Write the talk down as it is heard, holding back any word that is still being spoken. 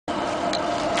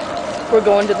We're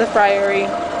going to the friary.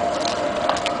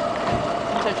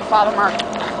 Such a Father Mark.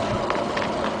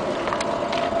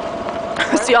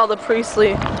 See all the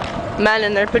priestly men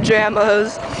in their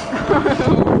pajamas.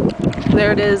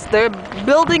 There it is. They're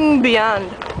building beyond.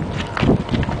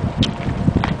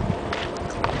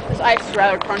 This ice is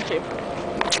rather crunchy.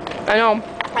 I know.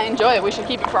 I enjoy it. We should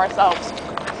keep it for ourselves.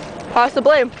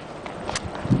 Possibly.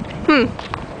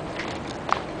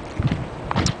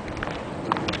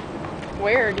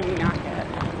 Where do we not get?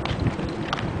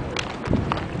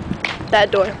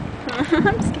 That door.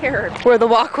 I'm scared. Where the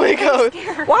walkway goes.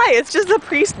 Why? It's just a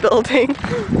priest building.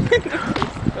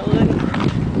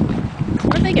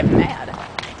 What if they get mad?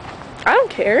 I don't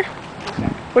care. Okay.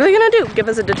 What are they gonna do? Give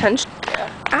us a detention? Yeah.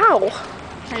 Ow.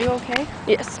 Are you okay?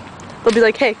 Yes. They'll be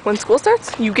like, hey, when school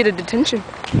starts, you get a detention.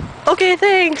 Okay,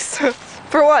 thanks.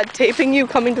 For what? Taping you,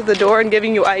 coming to the door, and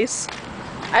giving you ice?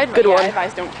 I Good one.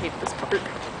 advise don't tape this part.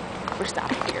 We're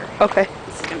stopping here. Okay.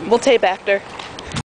 This is gonna be We'll tape after.